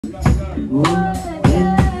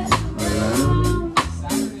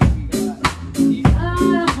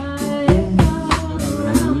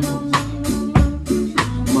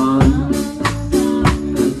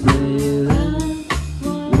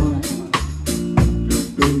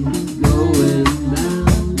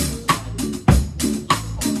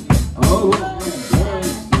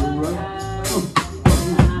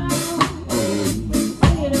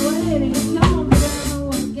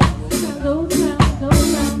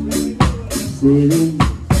Sitting,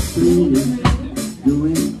 sitting,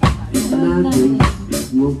 doing nothing,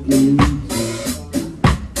 smoking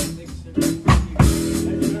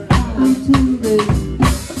until the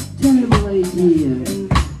terrible idea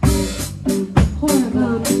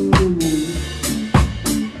comes to me.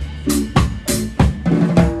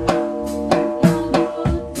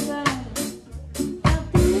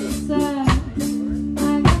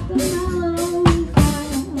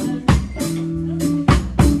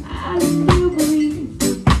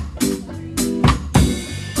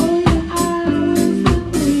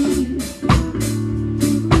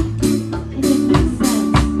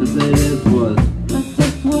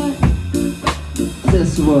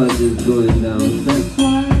 That's what is going down. That's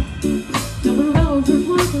why the rose is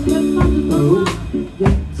walking with my oh,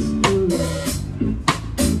 yes,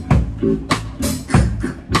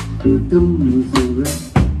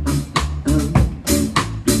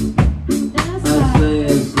 I say,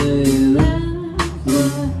 it's going down.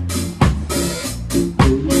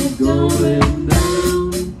 Oh.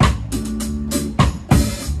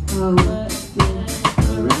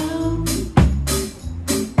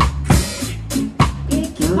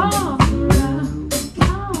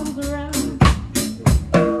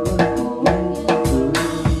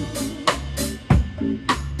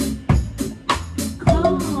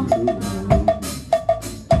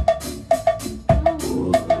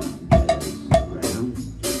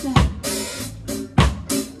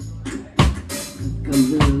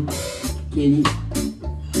 Kenny,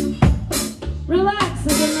 relax a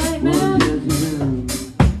good night, man.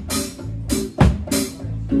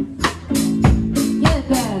 Get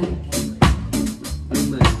back.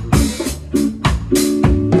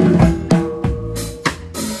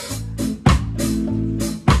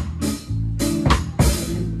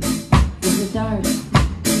 It's a dark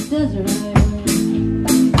desert highway.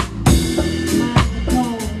 My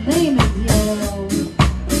cold name is Yellow.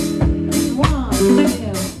 One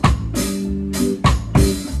tail.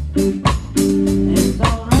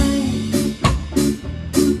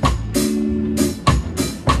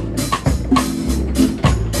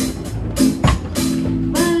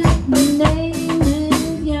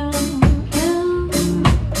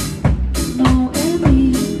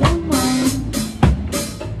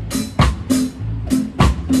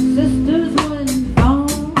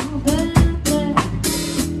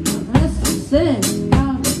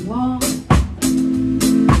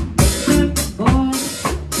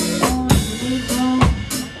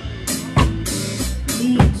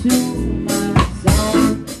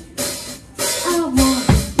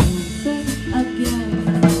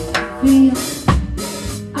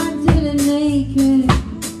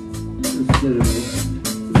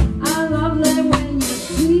 I love that when you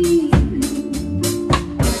sleep,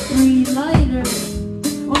 a free lighter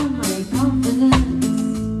on my confidence.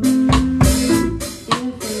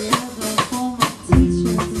 If you ever form a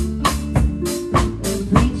teacher and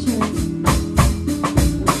preacher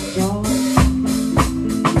with joy.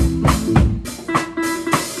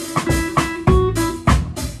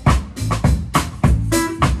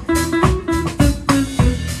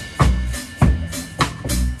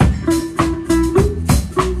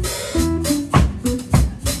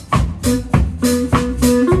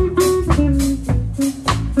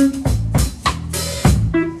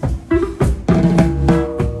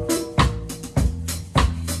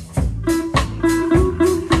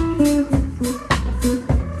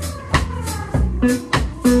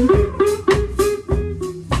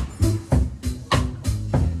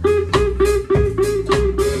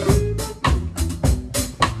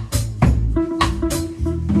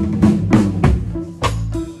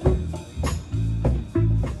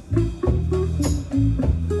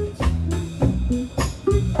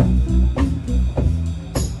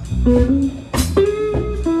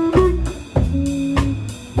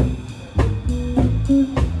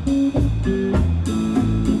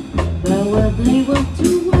 They were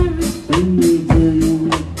too worried when they tell you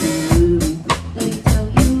what to do. They tell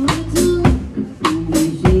you what to do. They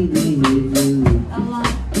say they hate you. I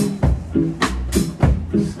like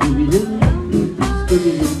Scooby-Doo,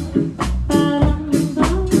 Scooby-Doo,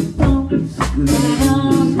 Scooby-Doo,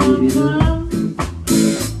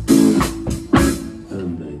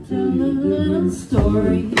 Scooby-Doo. tell a little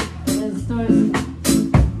story. The stories.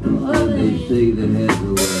 Oh, They say the head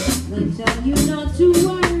away. they tell you not to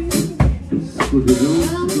worry. Scooby-Doo,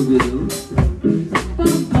 Scooby-Doo,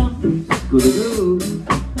 Bum, bum. Scooby-Doo.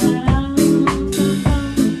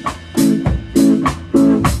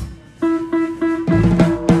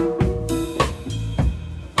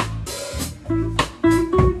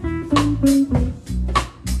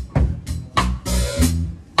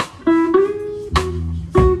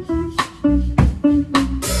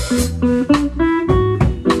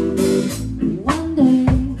 One day,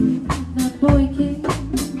 that boy came,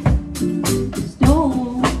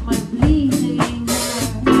 stole my bleeding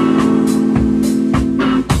heart.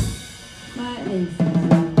 My eggs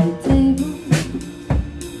on the table,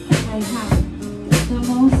 I have the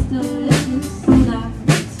most delicious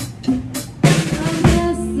snacks. A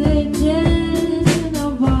message in a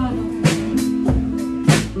bottle,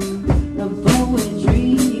 the poetry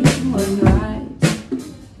was right.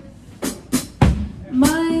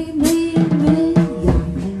 My name is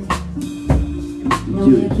Yahweh. No,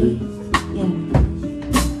 Mickey. Yeah.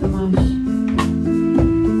 Kamash.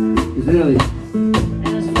 Israeli.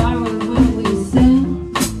 And as far as when we sing,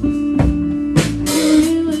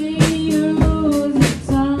 really use the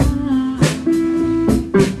time.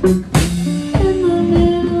 In the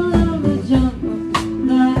middle of the jungle,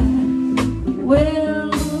 that will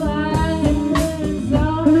lie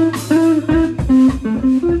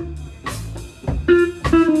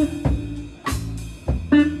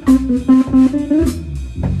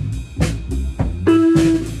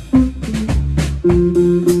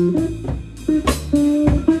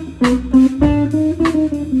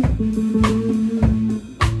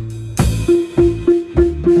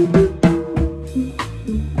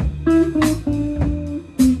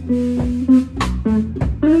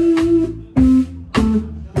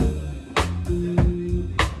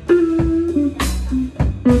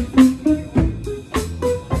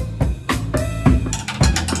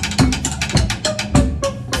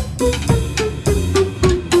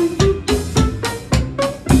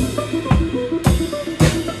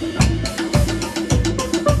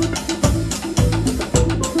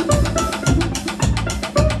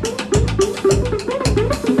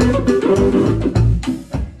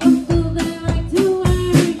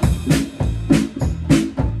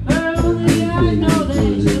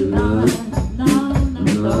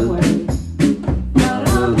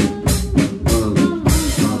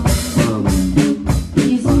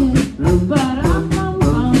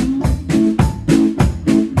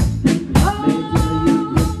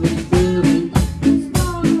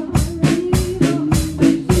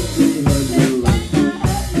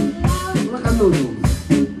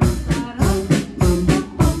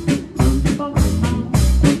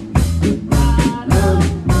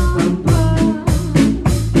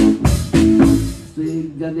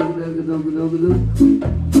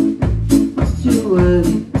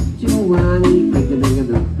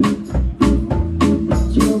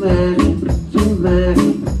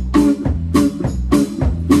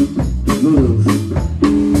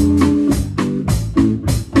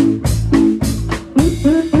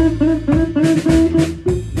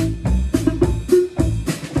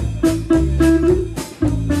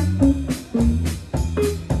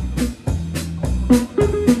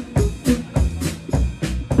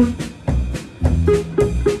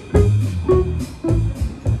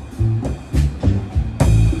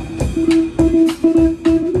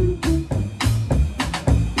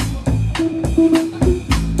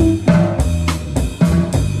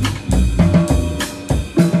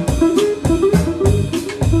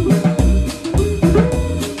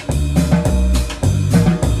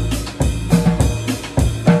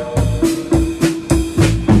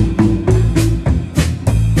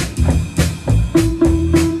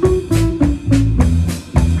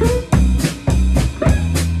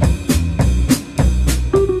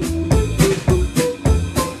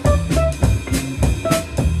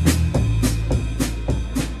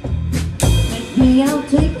I'll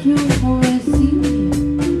take you for a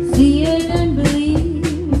seat. See it and believe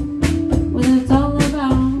what it's all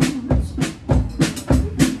about.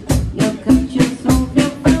 You'll cut yourself, you'll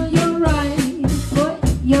feel you're right. But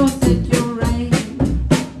you'll set your right.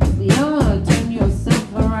 You'll turn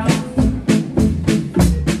yourself around.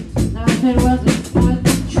 Now if it wasn't for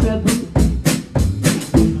the trouble,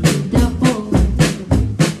 double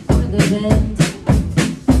for the bed.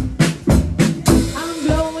 I'm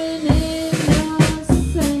blowing in the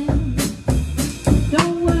sand.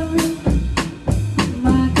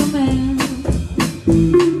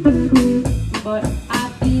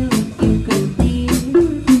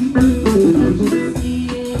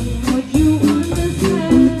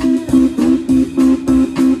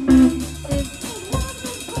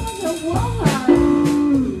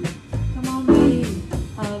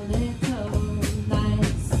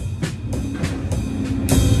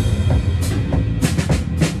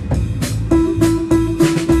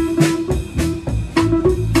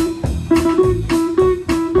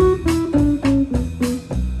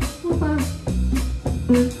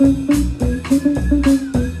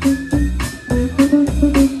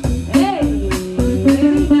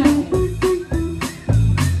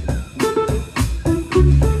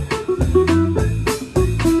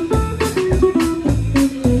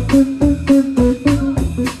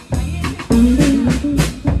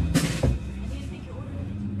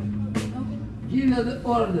 Give you the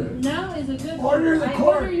order. Now is a good Order the I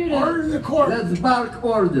court. order you to Order the court. Let's bark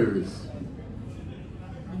orders.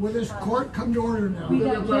 Will this court come to order now? we We're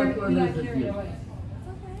got gonna carried, bark we got orders at carried you. away.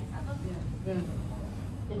 Yeah.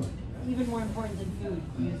 It's even more important than food,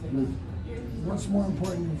 music. What's more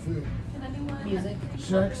important than food? Music.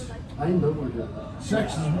 Sex? I know what that.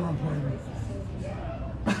 Sex is more important.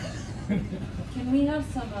 Can we have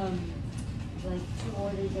some like 2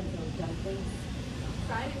 orders of those dumplings?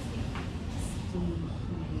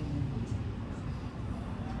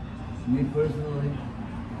 Me personally,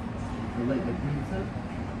 I like a pizza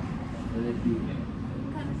and a beer.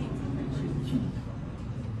 Cheap.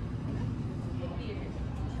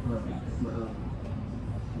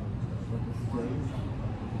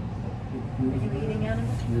 Are you eating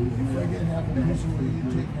animals? If I get half a piece of you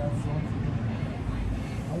take half from.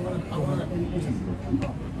 I want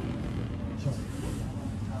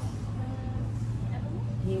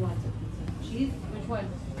He wants a pizza. Cheese? Which one?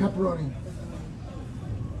 pepperoni.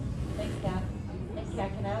 Thanks, Kat. Thanks, Kat.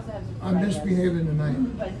 Can I also have some I'm fried rice? misbehaving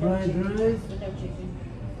tonight. But no Fried chicken. rice? But no chicken.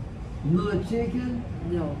 No chicken?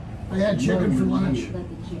 No. I had chicken for lunch. Let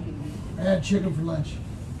the chicken be. I had chicken for lunch.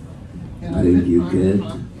 And Thank you, kid.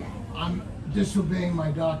 I'm disobeying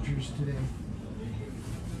my doctors today.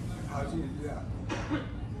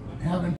 Having